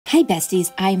Hi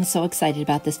besties, I am so excited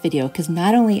about this video because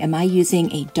not only am I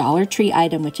using a Dollar Tree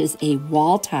item, which is a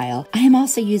wall tile, I am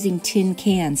also using tin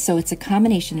cans. So it's a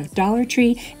combination of Dollar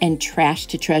Tree and trash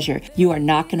to treasure. You are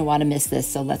not going to want to miss this,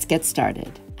 so let's get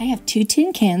started. I have two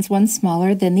tin cans, one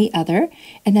smaller than the other,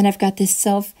 and then I've got this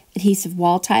self-adhesive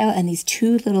wall tile and these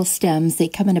two little stems. They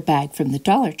come in a bag from the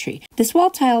Dollar Tree. This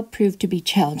wall tile proved to be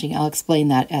challenging. I'll explain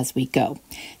that as we go.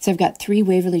 So I've got three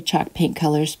Waverly chalk paint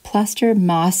colors, plaster,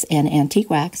 moss, and antique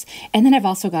wax, and then I've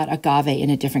also got agave in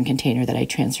a different container that I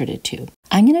transferred it to.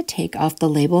 I'm going to take off the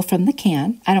label from the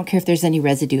can. I don't care if there's any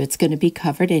residue, it's going to be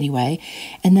covered anyway.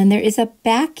 And then there is a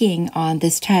backing on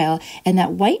this tile, and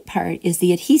that white part is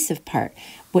the adhesive part.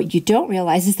 What you don't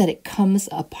realize is that it comes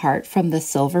apart from the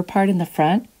silver part in the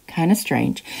front. Kind of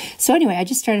strange. So anyway, I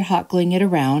just started hot gluing it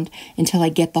around until I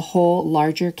get the whole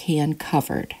larger can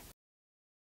covered.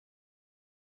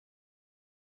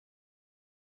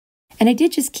 And I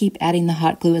did just keep adding the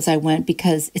hot glue as I went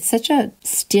because it's such a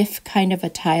stiff kind of a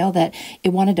tile that it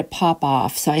wanted to pop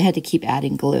off. So I had to keep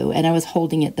adding glue, and I was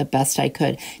holding it the best I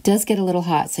could. It does get a little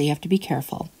hot, so you have to be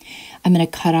careful. I'm going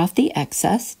to cut off the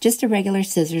excess. Just a regular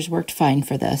scissors worked fine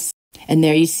for this. And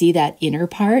there you see that inner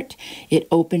part. It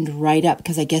opened right up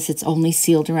because I guess it's only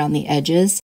sealed around the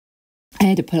edges. I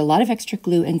had to put a lot of extra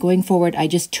glue, and going forward, I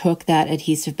just took that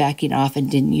adhesive backing off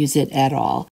and didn't use it at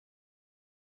all.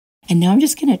 And now I'm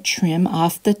just going to trim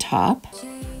off the top.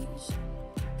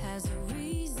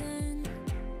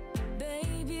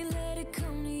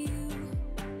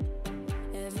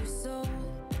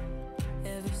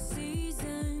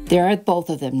 There are both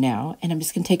of them now, and I'm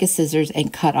just going to take a scissors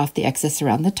and cut off the excess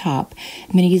around the top.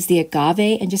 I'm going to use the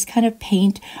agave and just kind of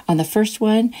paint on the first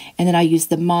one, and then I use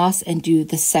the moss and do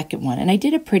the second one. And I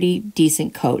did a pretty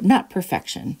decent coat, not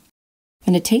perfection.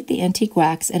 I'm going to take the antique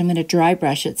wax and I'm going to dry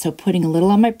brush it, so putting a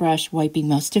little on my brush, wiping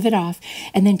most of it off,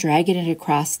 and then dragging it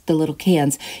across the little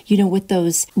cans. You know, with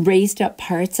those raised up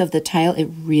parts of the tile, it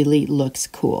really looks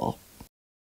cool.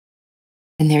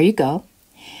 And there you go.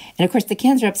 And of course the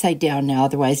cans are upside down now,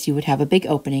 otherwise you would have a big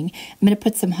opening. I'm going to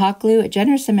put some hot glue, a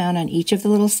generous amount on each of the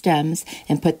little stems,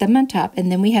 and put them on top.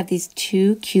 And then we have these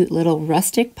two cute little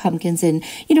rustic pumpkins in,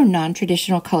 you know,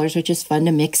 non-traditional colors, which is fun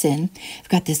to mix in. I've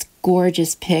got this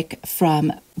gorgeous pick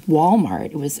from Walmart.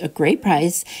 It was a great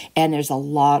price, and there's a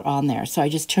lot on there. So I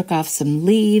just took off some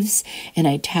leaves and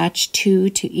I attached two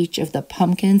to each of the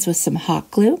pumpkins with some hot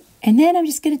glue. And then I'm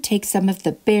just going to take some of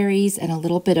the berries and a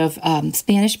little bit of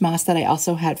Spanish moss that I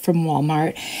also had from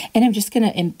Walmart. And I'm just going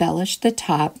to embellish the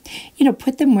top, you know,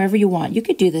 put them wherever you want. You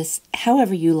could do this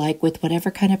however you like with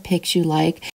whatever kind of picks you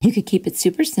like. You could keep it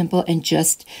super simple and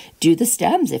just do the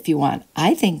stems if you want.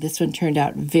 I think this one turned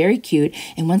out very cute.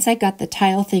 And once I got the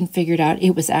tile thing figured out,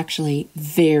 it was actually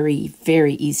very,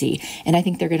 very easy. And I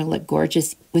think they're going to look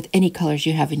gorgeous with any colors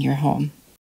you have in your home.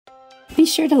 Be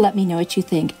sure to let me know what you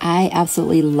think. I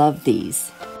absolutely love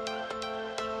these.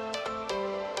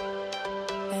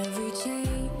 Every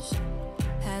change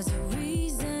has a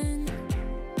reason.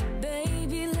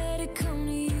 Baby, let it come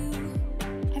to you.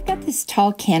 I've got this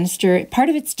tall canister. Part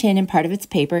of it's tin and part of it's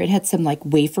paper. It had some like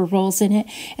wafer rolls in it.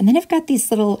 And then I've got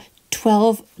these little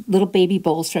 12 little baby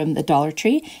bowls from the Dollar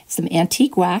Tree, some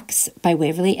antique wax by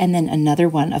Waverly, and then another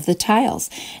one of the tiles.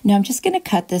 Now I'm just going to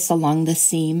cut this along the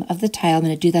seam of the tile. I'm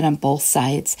going to do that on both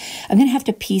sides. I'm going to have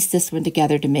to piece this one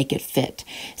together to make it fit.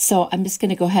 So I'm just going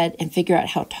to go ahead and figure out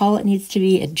how tall it needs to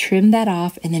be and trim that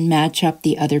off, and then match up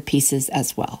the other pieces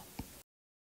as well.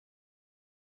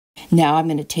 Now I'm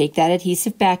going to take that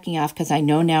adhesive backing off because I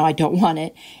know now I don't want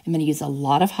it. I'm going to use a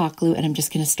lot of hot glue, and I'm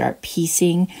just going to start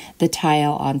piecing the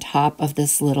tile on top of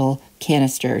this little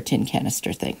canister, tin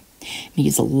canister thing. I'm going to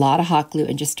use a lot of hot glue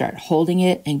and just start holding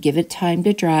it and give it time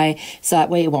to dry so that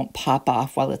way it won't pop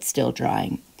off while it's still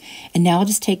drying. And now I'll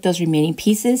just take those remaining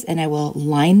pieces and I will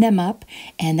line them up,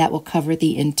 and that will cover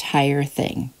the entire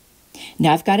thing.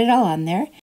 Now I've got it all on there.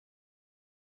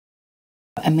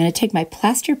 I'm going to take my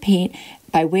plaster paint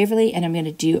by Waverly, and I'm going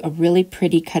to do a really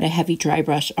pretty kind of heavy dry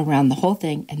brush around the whole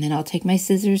thing, and then I'll take my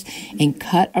scissors and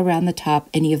cut around the top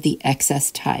any of the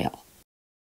excess tile.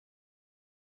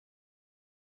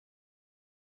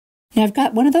 Now I've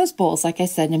got one of those bowls, like I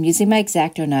said, and I'm using my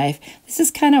X-Acto knife. This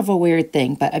is kind of a weird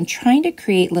thing, but I'm trying to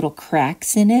create little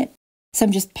cracks in it. So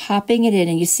I'm just popping it in,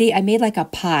 and you see I made like a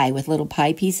pie with little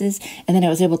pie pieces, and then I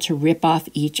was able to rip off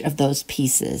each of those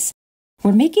pieces.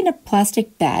 We're making a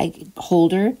plastic bag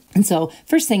holder, and so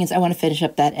first thing is I want to finish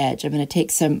up that edge. I'm going to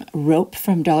take some rope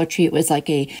from Dollar Tree. It was like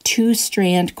a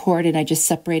 2-strand cord, and I just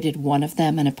separated one of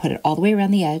them, and I put it all the way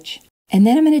around the edge. And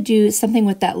then I'm going to do something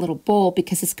with that little bowl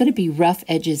because it's going to be rough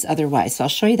edges otherwise. So I'll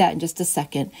show you that in just a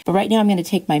second. But right now I'm going to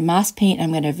take my moss paint and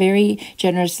I'm going to very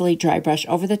generously dry brush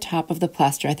over the top of the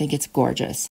plaster. I think it's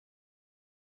gorgeous.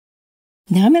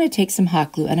 Now I'm going to take some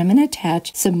hot glue and I'm going to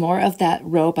attach some more of that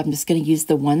rope. I'm just going to use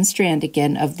the one strand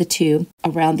again of the two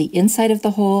around the inside of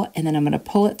the hole, and then I'm going to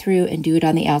pull it through and do it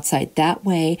on the outside. That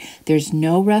way there's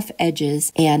no rough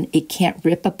edges and it can't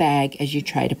rip a bag as you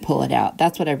try to pull it out.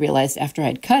 That's what I realized after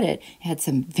I'd cut it. It had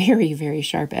some very, very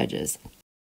sharp edges.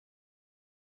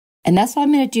 And that's what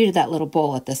I'm going to do to that little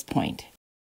bowl at this point.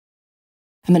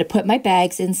 I'm going to put my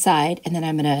bags inside and then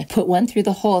I'm going to put one through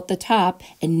the hole at the top,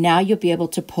 and now you'll be able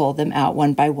to pull them out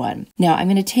one by one. Now I'm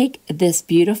going to take this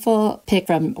beautiful pick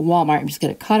from Walmart. I'm just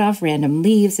going to cut off random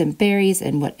leaves and berries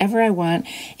and whatever I want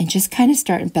and just kind of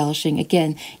start embellishing.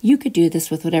 Again, you could do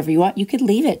this with whatever you want. You could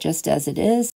leave it just as it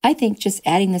is. I think just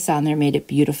adding this on there made it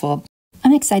beautiful.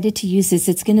 I'm excited to use this.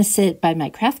 It's going to sit by my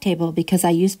craft table because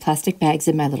I use plastic bags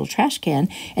in my little trash can,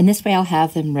 and this way I'll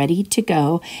have them ready to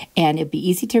go and it'll be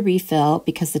easy to refill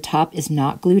because the top is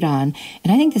not glued on.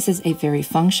 And I think this is a very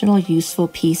functional, useful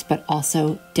piece, but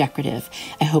also decorative.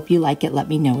 I hope you like it. Let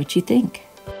me know what you think.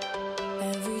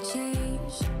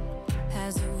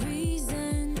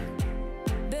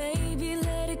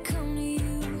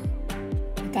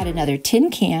 Got another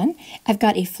tin can. I've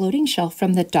got a floating shelf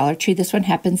from the Dollar Tree. This one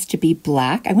happens to be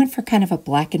black. I went for kind of a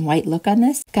black and white look on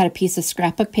this. Got a piece of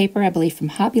scrapbook paper, I believe from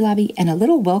Hobby Lobby, and a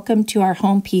little welcome to our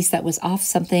home piece that was off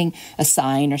something, a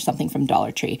sign or something from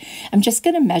Dollar Tree. I'm just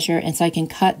going to measure and so I can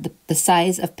cut the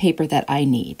size of paper that I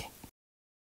need.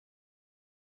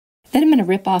 Then I'm going to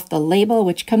rip off the label,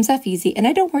 which comes off easy, and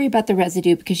I don't worry about the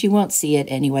residue because you won't see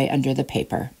it anyway under the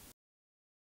paper.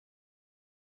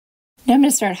 Now I'm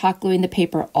going to start hot gluing the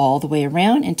paper all the way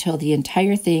around until the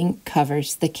entire thing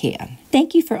covers the can.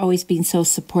 Thank you for always being so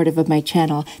supportive of my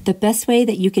channel. The best way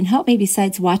that you can help me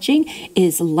besides watching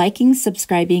is liking,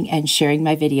 subscribing, and sharing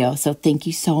my video. So thank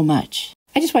you so much.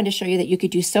 I just wanted to show you that you could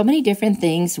do so many different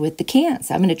things with the cans.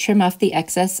 I'm going to trim off the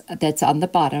excess that's on the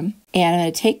bottom, and I'm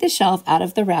going to take the shelf out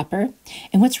of the wrapper.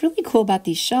 And what's really cool about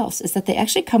these shelves is that they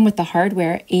actually come with the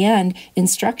hardware and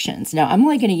instructions. Now, I'm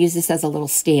only going to use this as a little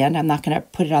stand. I'm not going to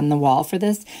put it on the wall for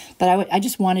this, but I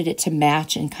just wanted it to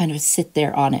match and kind of sit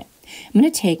there on it. I'm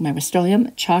going to take my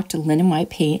Rust-Oleum chalked linen white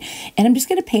paint, and I'm just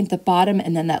going to paint the bottom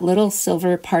and then that little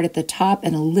silver part at the top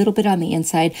and a little bit on the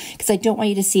inside because I don't want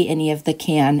you to see any of the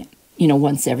can,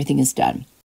 once everything is done.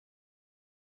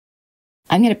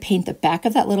 I'm going to paint the back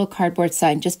of that little cardboard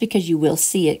sign just because you will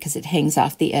see it because it hangs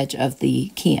off the edge of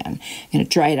the can. I'm going to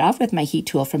dry it off with my heat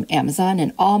tool from Amazon,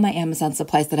 and all my Amazon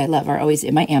supplies that I love are always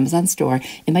in my Amazon store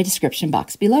in my description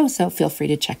box below, so feel free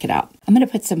to check it out. I'm going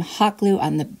to put some hot glue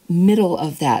on the middle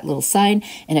of that little sign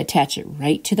and attach it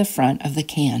right to the front of the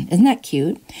can. Isn't that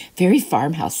cute? Very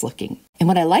farmhouse looking. And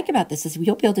what I like about this is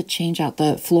you'll be able to change out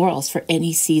the florals for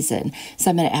any season. So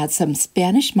I'm going to add some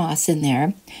Spanish moss in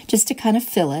there just to kind of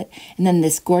fill it. And then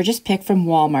this gorgeous pick from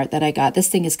Walmart that I got. This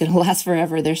thing is going to last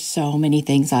forever. There's so many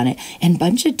things on it and a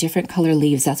bunch of different color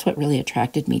leaves. That's what really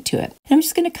attracted me to it. And I'm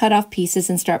just going to cut off pieces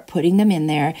and start putting them in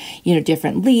there,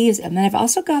 different leaves. And then I've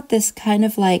also got this kind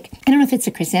of like, I don't know if it's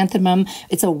a chrysanthemum.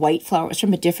 It's a white flower. It's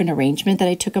from a different arrangement that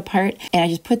I took apart. And I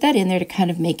just put that in there to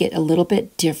kind of make it a little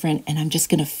bit different. And I'm just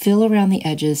going to fill around the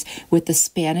edges with the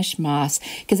Spanish moss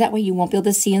because that way you won't be able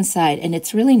to see inside. And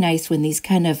it's really nice when these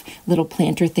kind of little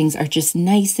planter things are just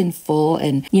nice and full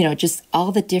and just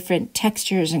all the different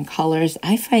textures and colors.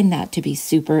 I find that to be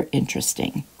super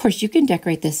interesting. Of course, you can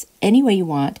decorate this any way you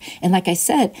want, and like I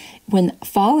said, when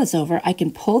fall is over I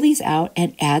can pull these out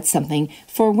and add something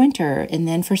for winter and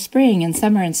then for spring and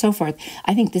summer and so forth.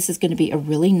 I think this is going to be a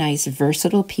really nice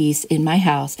versatile piece in my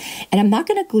house, and I'm not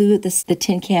going to glue the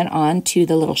tin can on to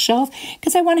the little shelf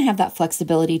because I want to have that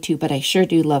flexibility too, but I sure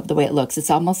do love the way it looks. It's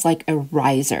almost like a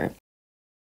riser.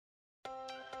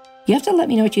 You have to let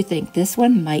me know what you think. This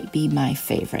one might be my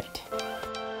favorite.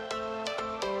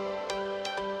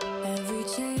 Every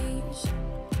change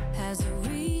has a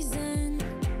reason.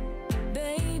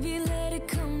 Baby, let it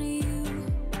come to you.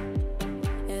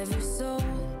 Every soul.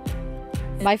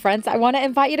 My friends, I want to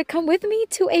invite you to come with me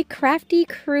to a crafty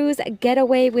cruise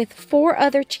getaway with 4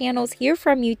 other channels here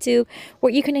from YouTube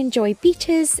where you can enjoy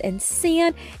beaches and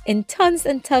sand and tons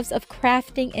of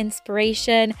crafting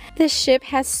inspiration. This ship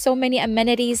has so many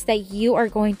amenities that you are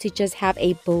going to just have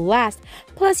a blast.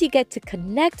 Plus, you get to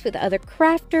connect with other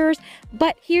crafters.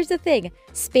 But here's the thing,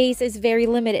 space is very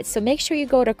limited. So make sure you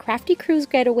go to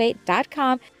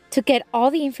craftycruisegetaway.com to get all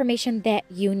the information that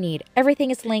you need. Everything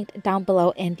is linked down below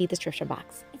in the description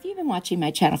box. If you've been watching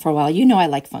my channel for a while, you know I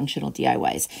like functional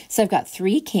DIYs. So I've got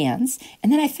 3 cans,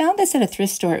 and then I found this at a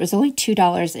thrift store. It was only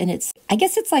 $2, and I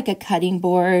guess it's like a cutting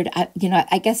board.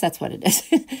 I guess that's what it is.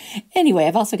 Anyway,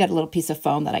 I've also got a little piece of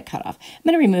foam that I cut off. I'm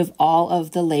going to remove all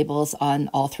of the labels on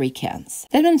all 3 cans.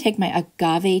 Then I'm going to take my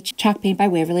agave chalk paint by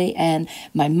Waverly and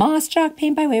my moss chalk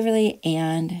paint by Waverly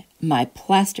and my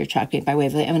plaster chalk paint by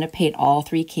Waverly. I'm going to paint all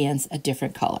 3 cans a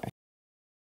different color.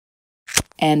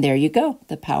 And there you go,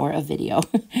 the power of video.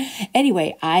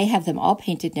 Anyway, I have them all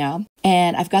painted now,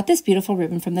 and I've got this beautiful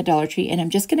ribbon from the Dollar Tree, and I'm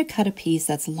just going to cut a piece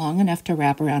that's long enough to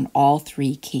wrap around all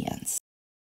 3 cans.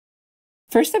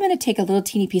 First, I'm going to take a little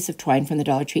teeny piece of twine from the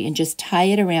Dollar Tree and just tie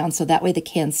it around so that way the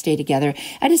cans stay together.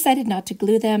 I decided not to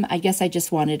glue them. I guess I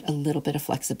just wanted a little bit of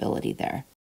flexibility there.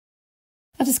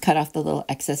 I'll just cut off the little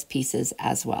excess pieces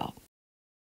as well.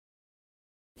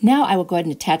 Now I will go ahead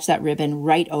and attach that ribbon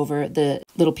right over the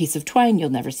little piece of twine. You'll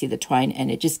never see the twine,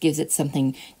 and it just gives it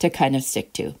something to kind of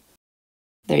stick to.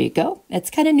 There you go.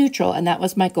 It's kind of neutral, and that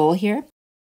was my goal here.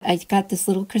 I got this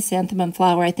little chrysanthemum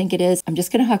flower, I think it is. I'm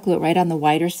just going to hot glue it right on the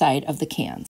wider side of the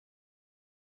cans.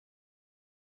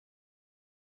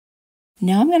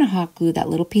 Now I'm going to hot glue that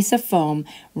little piece of foam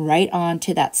right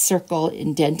onto that circle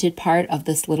indented part of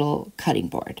this little cutting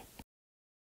board.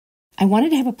 I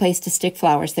wanted to have a place to stick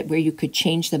flowers where you could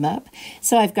change them up.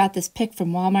 So I've got this pick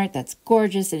from Walmart that's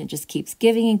gorgeous, and it just keeps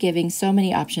giving and giving so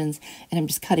many options. And I'm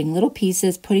just cutting little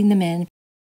pieces, putting them in.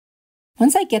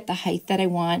 Once I get the height that I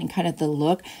want and kind of the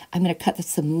look, I'm going to cut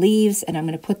some leaves and I'm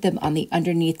going to put them on the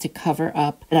underneath to cover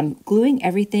up. And I'm gluing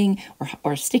everything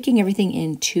or sticking everything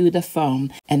into the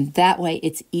foam. And that way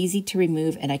it's easy to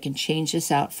remove, and I can change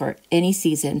this out for any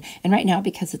season. And right now,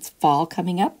 because it's fall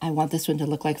coming up, I want this one to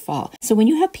look like fall. So when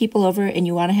you have people over and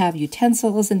you want to have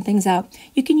utensils and things out,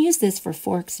 you can use this for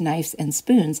forks, knives, and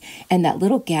spoons. And that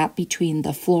little gap between the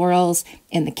florals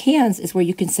and the cans is where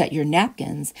you can set your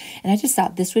napkins. And I just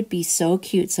thought this would be so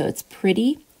cute. So it's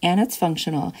pretty and it's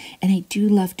functional. And I do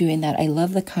love doing that. I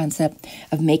love the concept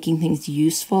of making things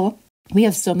useful. We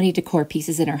have so many decor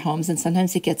pieces in our homes, and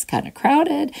sometimes it gets kind of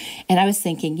crowded. And I was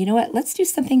thinking, you know what? Let's do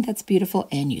something that's beautiful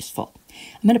and useful.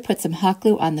 I'm going to put some hot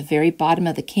glue on the very bottom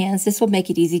of the cans. This will make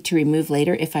it easy to remove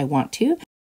later if I want to.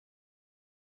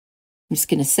 I'm just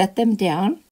going to set them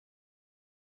down.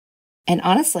 And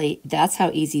honestly, that's how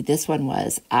easy this one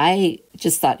was. I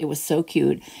just thought it was so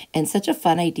cute and such a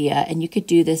fun idea. And you could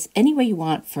do this any way you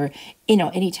want for,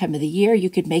 any time of the year. You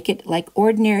could make it like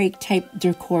ordinary type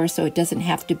decor, so it doesn't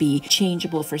have to be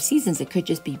changeable for seasons. It could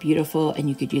just be beautiful, and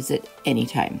you could use it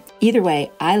anytime. Either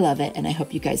way, I love it, and I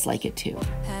hope you guys like it too.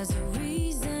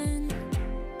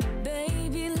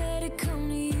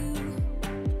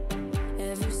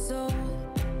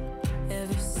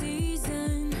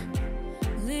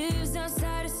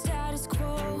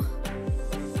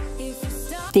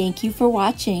 Thank you for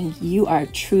watching. You are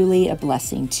truly a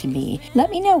blessing to me. Let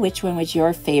me know which one was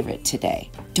your favorite today.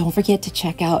 Don't forget to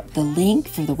check out the link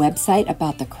for the website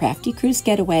about the Crafty Cruise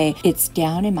Getaway. It's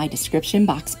down in my description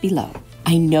box below.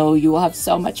 I know you will have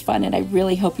so much fun, and I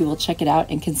really hope you will check it out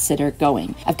and consider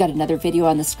going. I've got another video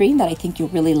on the screen that I think you'll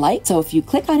really like, so if you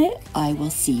click on it, I will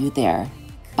see you there.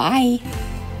 Bye.